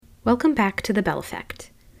Welcome back to the Bell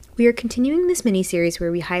Effect. We are continuing this mini-series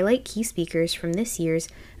where we highlight key speakers from this year's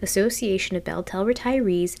Association of BellTel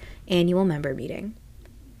Retirees annual member meeting.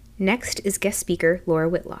 Next is guest speaker Laura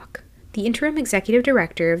Whitlock, the Interim Executive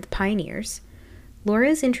Director of the Pioneers. Laura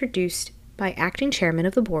is introduced by Acting Chairman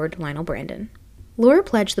of the Board, Lionel Brandon. Laura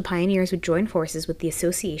pledged the Pioneers would join forces with the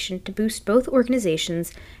association to boost both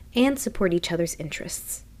organizations and support each other's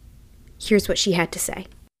interests. Here's what she had to say.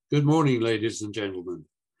 Good morning, ladies and gentlemen.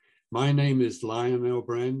 My name is Lionel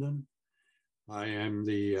Brandon. I am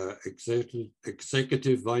the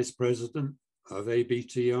Executive Vice President of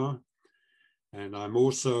ABTR, and I'm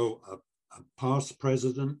also a past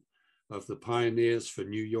president of the Pioneers for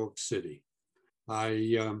New York City.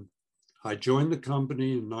 I joined the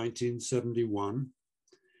company in 1971.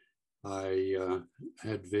 I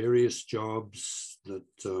had various jobs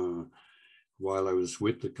that while I was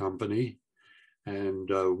with the company. And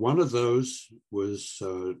one of those was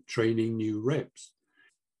training new reps.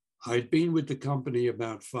 I'd been with the company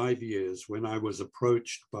about 5 years when I was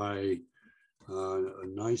approached by a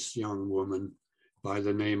nice young woman by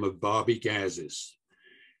the name of Barbie Gazis.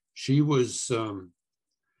 She was the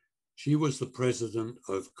president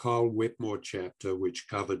of Carl Whitmore chapter, which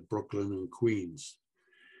covered Brooklyn and Queens,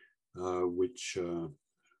 which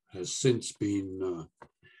has since been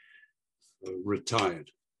retired.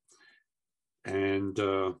 And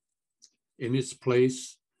in its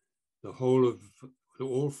place,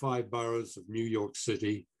 all 5 boroughs of New York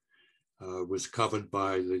City was covered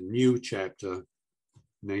by the new chapter,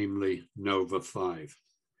 namely Nova 5.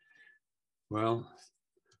 Well,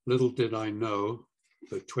 little did I know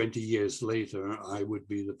that 20 years later, I would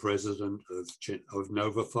be the president of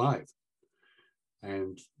Nova 5.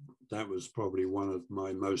 And that was probably one of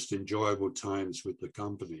my most enjoyable times with the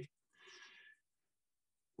company.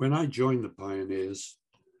 When I joined the Pioneers,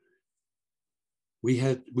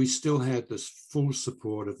 we still had this full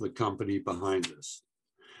support of the company behind us.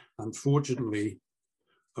 Unfortunately,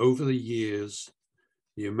 over the years,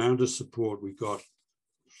 the amount of support we got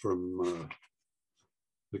from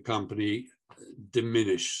the company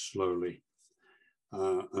diminished slowly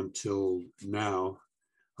until now.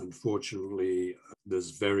 Unfortunately,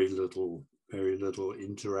 there's very little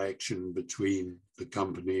interaction between the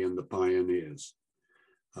company and the Pioneers.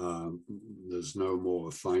 There's no more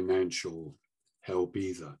financial help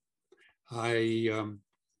either. I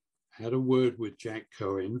had a word with Jack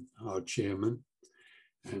Cohen, our chairman,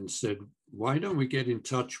 and said, why don't we get in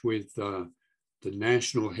touch with the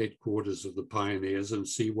national headquarters of the Pioneers and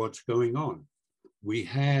see what's going on? We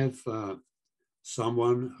have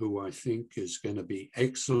someone who I think is going to be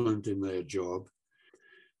excellent in their job.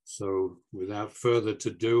 So without further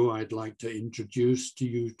ado, I'd like to introduce to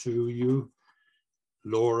you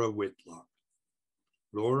Laura Whitlock.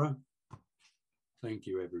 Laura, thank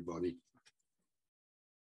you, everybody.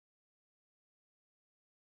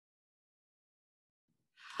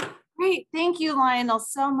 Great, thank you, Lionel,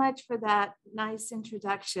 so much for that nice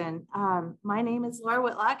introduction. My name is Laura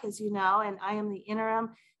Whitlock, as you know, and I am the Interim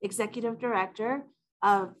Executive Director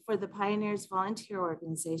for the Pioneers Volunteer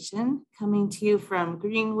Organization, coming to you from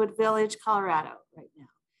Greenwood Village, Colorado right now.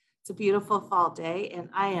 It's a beautiful fall day, and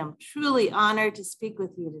I am truly honored to speak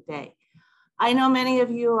with you today. I know many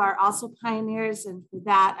of you are also pioneers, and for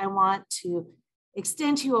that, I want to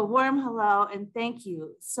extend to you a warm hello and thank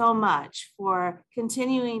you so much for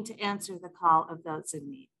continuing to answer the call of those in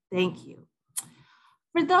need. Thank you.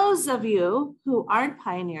 For those of you who aren't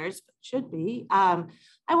pioneers, but should be, I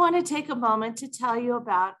want to take a moment to tell you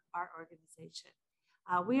about our organization.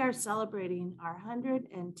 We are celebrating our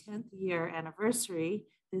 110th year anniversary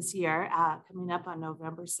this year, coming up on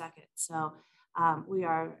November 2nd. So we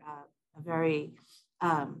are a very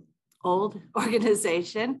old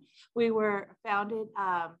organization. We were founded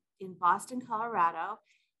in Boston, Colorado,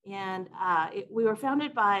 and we were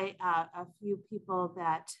founded by a few people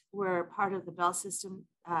that were part of the Bell System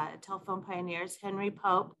telephone pioneers, Henry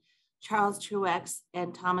Pope, Charles Truex,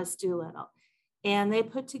 and Thomas Doolittle. And they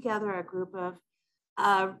put together a group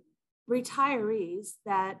of retirees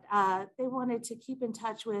that they wanted to keep in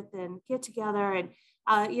touch with and get together. And,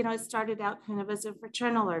 it started out kind of as a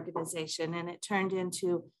fraternal organization, and it turned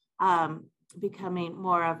into becoming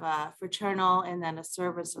more of a fraternal and then a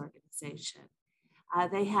service organization.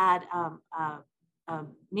 They had a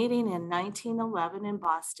meeting in 1911 in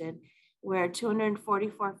Boston where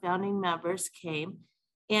 244 founding members came.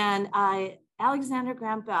 And Alexander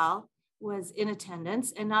Graham Bell was in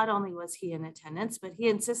attendance, and not only was he in attendance, but he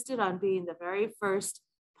insisted on being the very first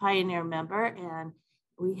pioneer member. And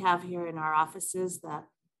we have here in our offices the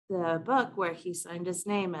book where he signed his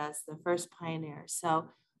name as the first pioneer. So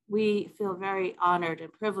we feel very honored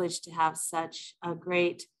and privileged to have such a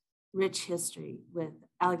great, rich history with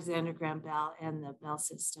Alexander Graham Bell and the Bell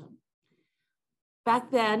system.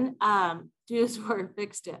 Back then, dues were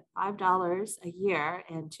fixed at $5 a year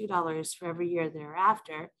and $2 for every year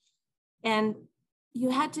thereafter. And you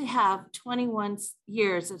had to have 21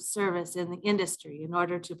 years of service in the industry in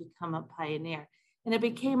order to become a pioneer. And it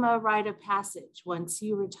became a rite of passage. Once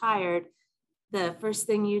you retired, the first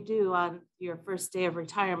thing you do on your first day of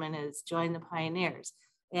retirement is join the pioneers.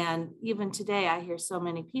 And even today, I hear so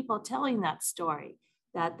many people telling that story,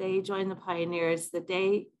 that they joined the pioneers the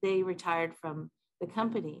day they retired from the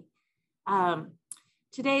company.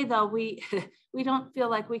 Today, though, we don't feel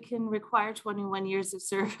like we can require 21 years of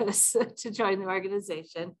service to join the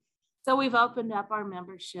organization. So we've opened up our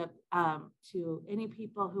membership to any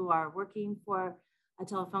people who are working for a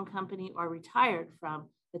telephone company or retired from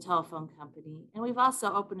the telephone company. And we've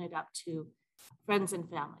also opened it up to friends and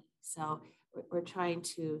family. So we're trying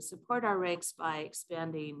to support our ranks by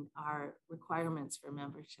expanding our requirements for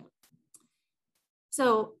membership.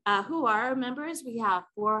 So who are our members? We have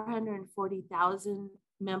 440,000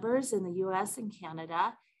 members in the US and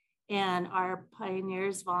Canada, and our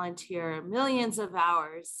pioneers volunteer millions of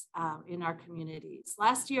hours in our communities.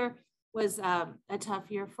 Last year was a tough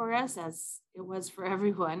year for us, as it was for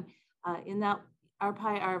everyone, in that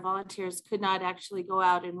our volunteers could not actually go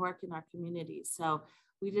out and work in our communities. So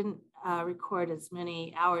we didn't record as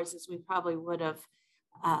many hours as we probably would have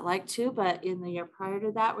liked to, but in the year prior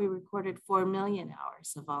to that, we recorded 4 million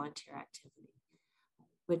hours of volunteer activity,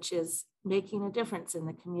 which is making a difference in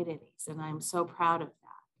the communities. And I'm so proud of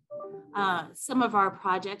that. Some of our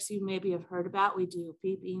projects you maybe have heard about, we do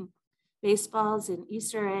beeping baseballs and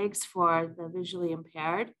Easter eggs for the visually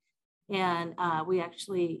impaired. And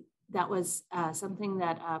that was something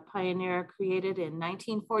that a pioneer created in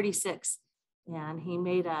 1946. And he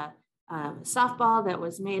made a softball that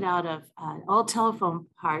was made out of old telephone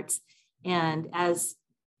parts. And as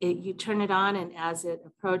you turn it on, and as it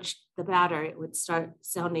approached the batter, it would start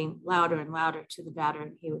sounding louder and louder to the batter,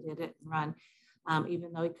 and he would hit it and run,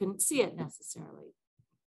 even though he couldn't see it necessarily.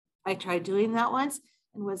 I tried doing that once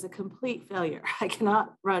and was a complete failure. I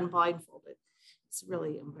cannot run blindfolded. It's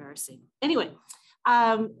really embarrassing. Anyway,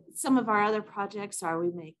 some of our other projects are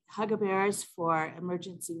we make Hug-A-Bears for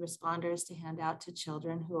emergency responders to hand out to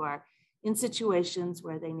children who are in situations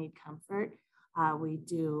where they need comfort. We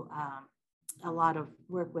do a lot of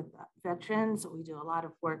work with veterans. We do a lot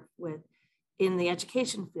of work in the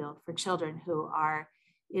education field for children who are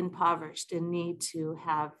impoverished and need to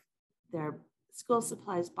have their school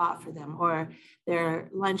supplies bought for them or their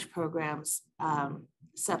lunch programs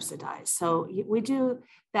subsidized. So we do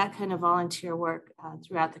that kind of volunteer work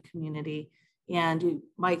throughout the community. And you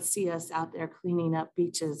might see us out there cleaning up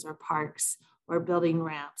beaches or parks or building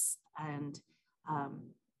ramps and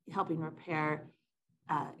helping repair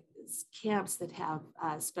camps that have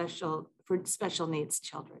special needs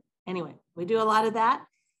children. Anyway, we do a lot of that.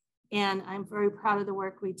 And I'm very proud of the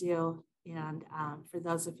work we do. And for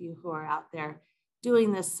those of you who are out there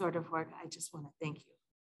doing this sort of work, I just want to thank you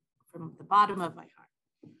from the bottom of my heart.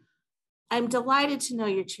 I'm delighted to know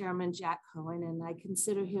your chairman, Jack Cohen, and I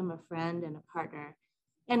consider him a friend and a partner.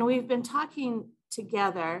 And we've been talking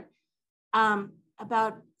together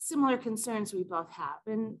about similar concerns we both have.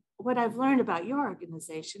 And what I've learned about your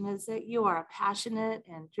organization is that you are a passionate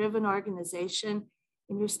and driven organization,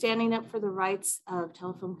 and you're standing up for the rights of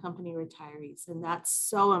telephone company retirees. And that's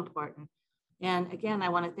so important. And again, I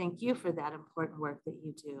want to thank you for that important work that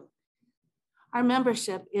you do. Our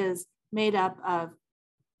membership is made up of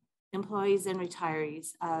employees and retirees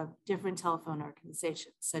of different telephone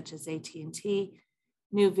organizations, such as AT&T,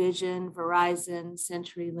 New Vision, Verizon,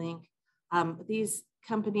 CenturyLink. These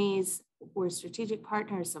companies were strategic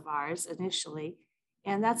partners of ours initially,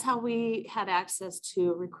 and that's how we had access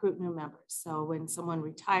to recruit new members. So when someone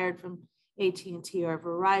retired from AT&T or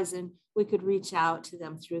Verizon, we could reach out to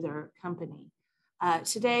them through their company.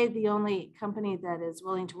 Today, the only company that is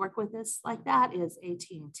willing to work with us like that is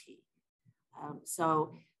AT&T.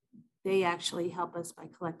 So they actually help us by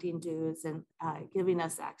collecting dues and giving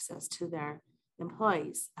us access to their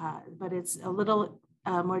employees. But it's a little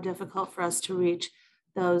more difficult for us to reach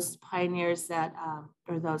those pioneers that,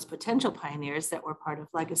 or those potential pioneers that were part of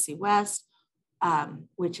Legacy West,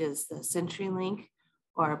 which is the CenturyLink,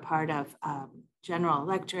 or a part of General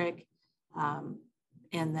Electric.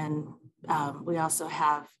 And then we also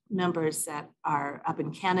have members that are up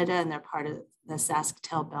in Canada, and they're part of the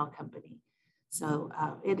SaskTel Bell Company. So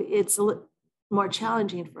it's a little more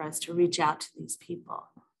challenging for us to reach out to these people.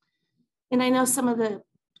 And I know some of the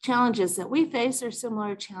challenges that we face are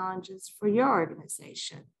similar challenges for your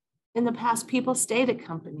organization. In the past, people stayed at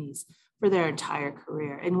companies for their entire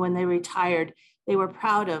career. And when they retired, they were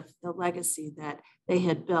proud of the legacy that they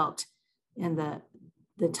had built in the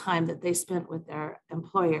time that they spent with their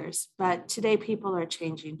employers. But today, people are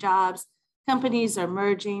changing jobs. Companies are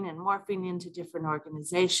merging and morphing into different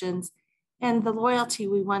organizations. And the loyalty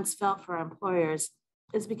we once felt for our employers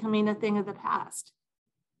is becoming a thing of the past.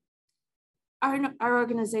 Our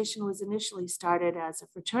organization was initially started as a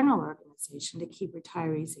fraternal organization to keep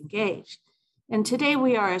retirees engaged. And today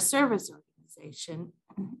we are a service organization.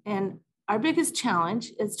 And our biggest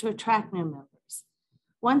challenge is to attract new members.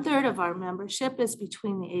 1/3 of our membership is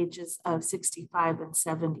between the ages of 65 and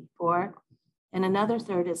 74, and another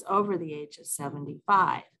third is over the age of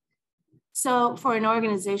 75. So for an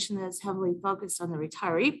organization that's heavily focused on the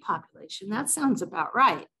retiree population, that sounds about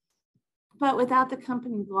right. But without the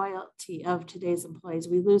company loyalty of today's employees,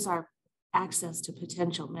 we lose our access to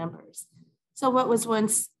potential members. So what was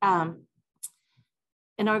once an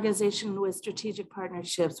organization with strategic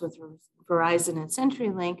partnerships with Verizon and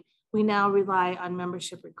CenturyLink, we now rely on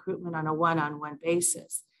membership recruitment on a one-on-one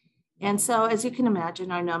basis. And so, as you can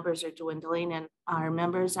imagine, our numbers are dwindling and our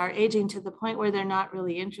members are aging to the point where they're not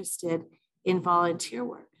really interested in volunteer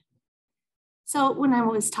work. So when I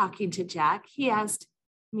was talking to Jack, he asked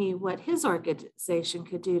me what his organization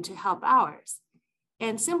could do to help ours.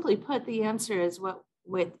 And simply put, the answer is what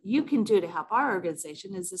you can do to help our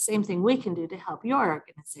organization is the same thing we can do to help your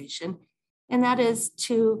organization. And that is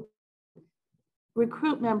to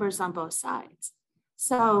recruit members on both sides.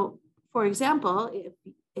 So, for example,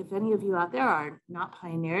 if any of you out there are not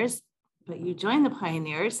pioneers, but you join the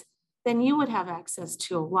pioneers, then you would have access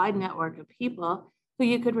to a wide network of people who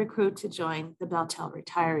you could recruit to join the BellTel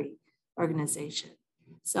retiree organization.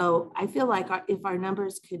 So I feel like if our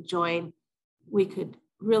numbers could join, we could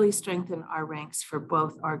really strengthen our ranks for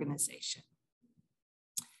both organizations.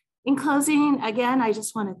 In closing, again, I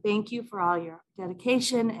just want to thank you for all your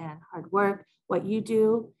dedication and hard work. What you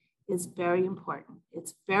do is very important.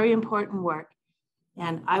 It's very important work.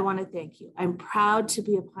 And I want to thank you. I'm proud to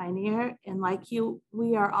be a pioneer. And like you,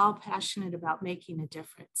 we are all passionate about making a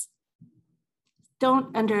difference.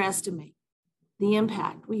 Don't underestimate the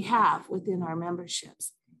impact we have within our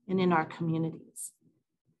memberships and in our communities.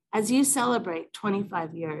 As you celebrate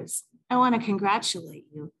 25 years, I want to congratulate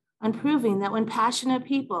you on proving that when passionate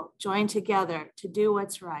people join together to do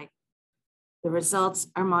what's right, the results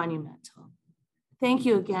are monumental. Thank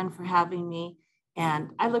you again for having me,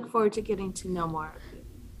 and I look forward to getting to know more of you.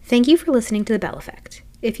 Thank you for listening to The Bell Effect.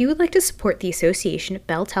 If you would like to support the Association of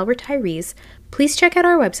BellTel Retirees, please check out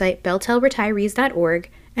our website,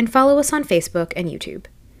 belltelretirees.org, and follow us on Facebook and YouTube.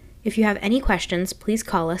 If you have any questions, please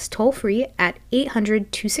call us toll-free at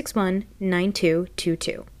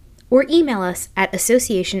 800-261-9222, or email us at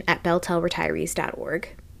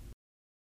association@belltelretirees.org.